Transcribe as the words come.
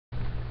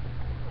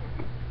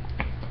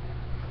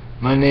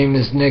My name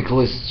is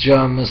Nicholas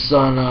John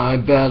Messana. I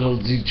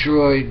battled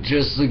Detroit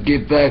just to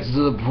get back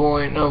to the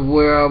point of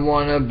where I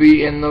wanna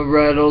be in the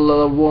Riddle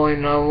of the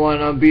point. I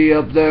wanna be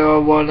up there, I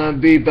wanna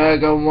be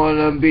back, I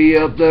wanna be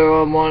up there,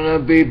 I wanna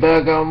be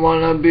back, I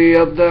wanna be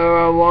up there,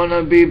 I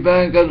wanna be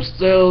back. I'm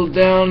still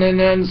down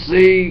in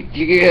NC.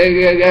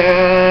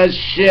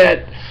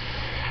 Shit.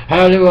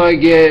 How do I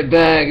get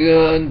back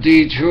on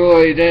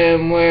Detroit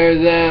and where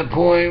that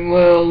point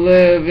will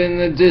live? In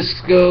the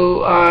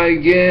disco I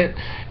get,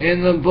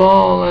 in the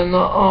ball and the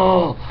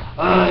all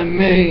I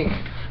make.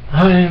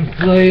 I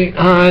inflate,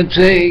 I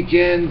take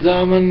and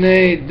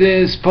dominate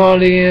this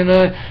party, and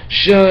I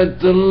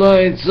shut the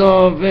lights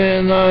off,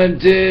 and I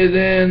did,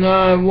 and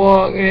I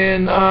walk,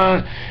 and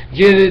I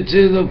get it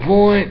to the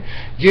point,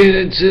 get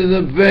it to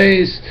the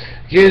base,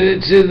 get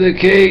it to the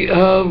K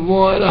of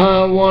what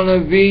I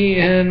wanna be,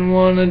 and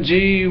wanna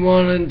G,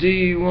 wanna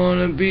D,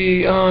 wanna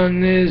be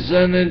on this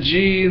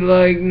energy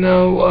like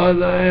no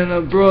other, and a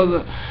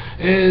brother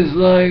is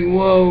like,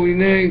 whoa,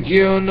 Nick,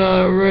 you're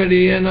not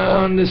ready, and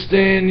I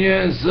understand,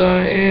 yes,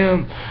 I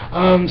am.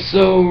 I'm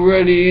so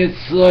ready,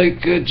 it's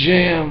like a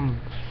jam.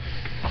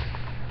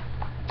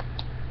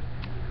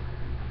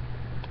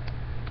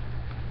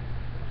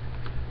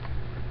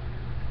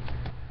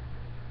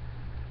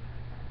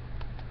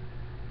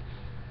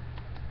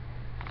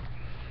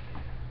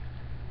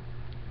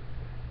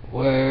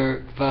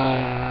 Work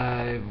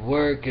 5,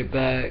 work it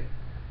back.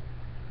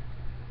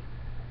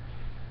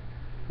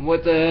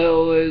 What the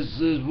hell is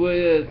this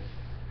with?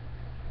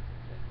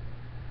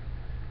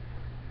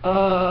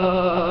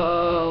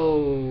 Oh,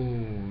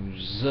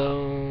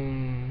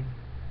 zone.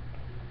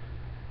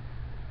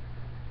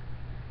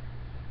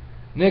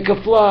 Nick a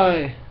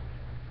fly.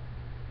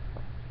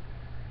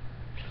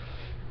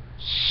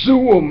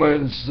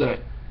 Sewerman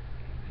set.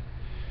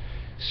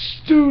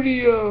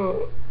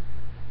 Studio.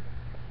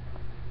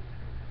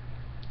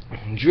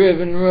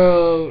 Driven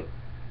road.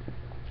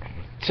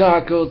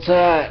 Taco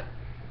Tat.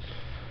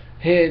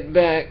 Hit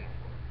back,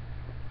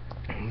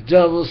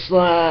 double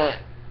slide,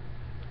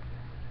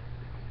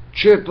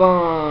 trip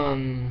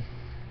on,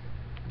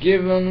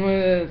 given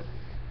with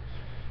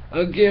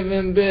a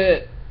given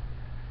bit,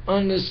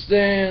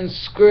 understand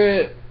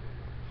script,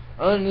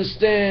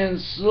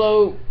 understand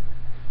slope,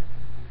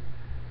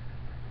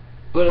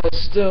 but I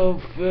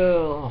still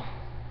feel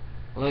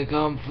like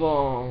I'm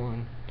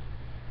falling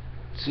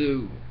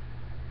too.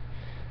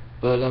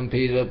 But I'm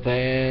Peter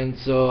Pan,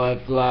 so I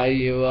fly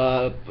you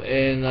up,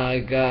 and I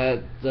got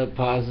the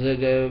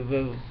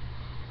positive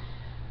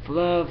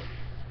fluff.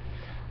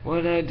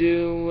 What I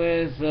do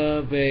with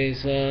a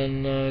bass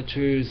on a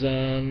cruise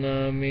on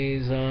a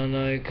mise-en,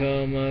 I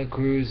come a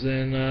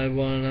cruising. I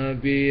wanna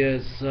be a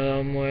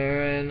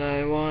somewhere, and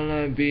I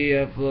wanna be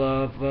a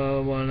fluff. I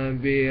wanna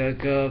be a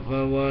cuff,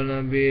 I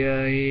wanna be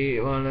a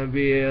heat, wanna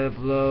be a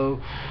flow,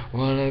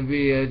 wanna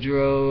be a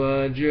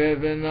dro,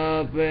 driven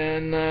up,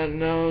 and that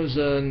knows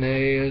a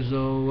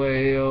nasal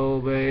way,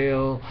 oh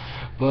bail.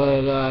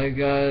 But I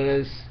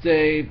gotta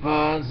stay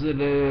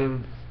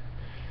positive.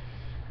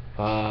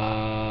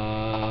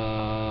 Positive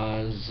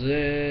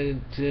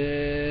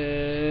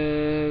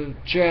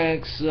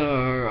tracks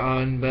are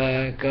on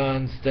back,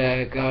 on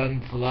stack,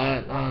 on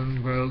flat,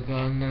 on broke,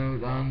 on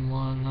note, on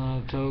one,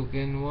 a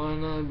token,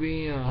 wanna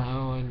be a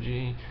how a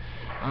G.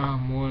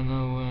 I'm one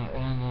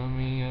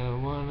enemy,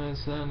 one a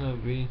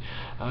centipede.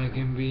 I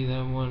can be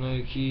that one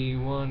a key,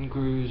 one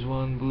cruise,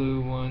 one blue,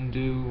 one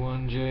do,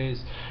 one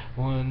chase,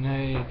 one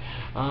hey.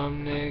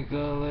 I'm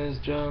Nicholas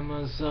John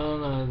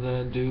Messana,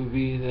 that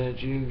doobie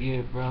that you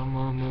get from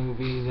a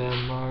movie. That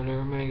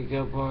martyr, make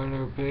a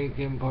partner, pick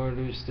and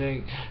partner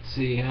steak.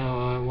 See how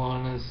I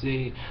wanna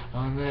see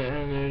on the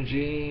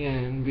energy,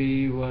 and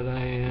be what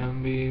I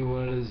am, be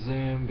what I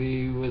am,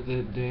 be with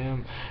a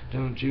damn.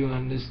 Don't you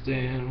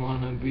understand?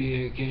 Wanna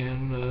be a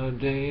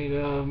candidate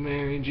of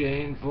Mary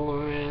Jane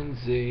for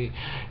NC,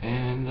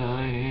 and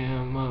I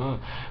am a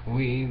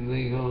weed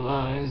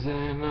legalized,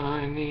 and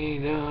I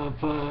need a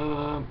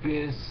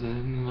purpose,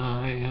 and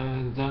I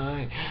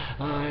die.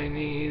 I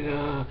need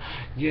a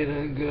get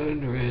a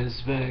good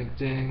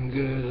respect, and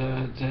good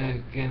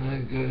attack, and a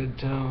good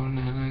tone,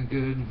 and a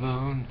good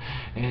phone,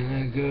 and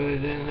a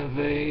good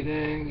innovate,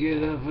 and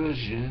get a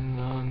vision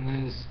on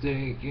this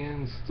stake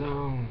and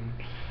stone.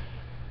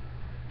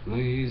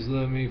 Please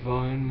let me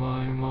find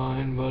my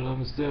mind, but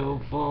I'm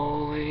still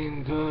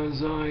falling,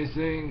 'cause I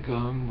think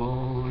I'm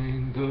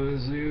balling,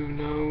 'cause you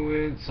know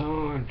it's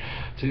hard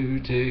to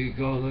take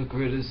all the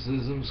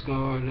criticism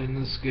scarred in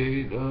the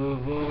skate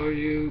of are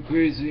you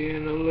crazy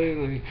and a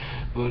lately,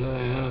 but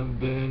I have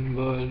been,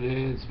 but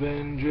it's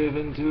been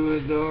driven to a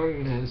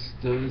darkness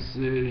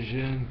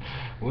decision.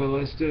 Will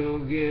I still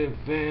get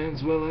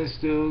fans? Will I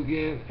still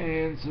get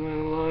ants?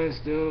 Will I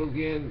still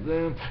get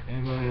them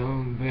in my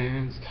own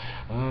pants?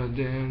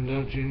 Damn,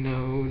 don't you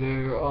know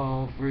they're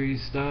all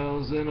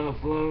freestyles and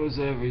flows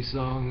every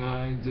song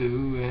I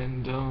do,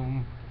 and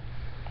don't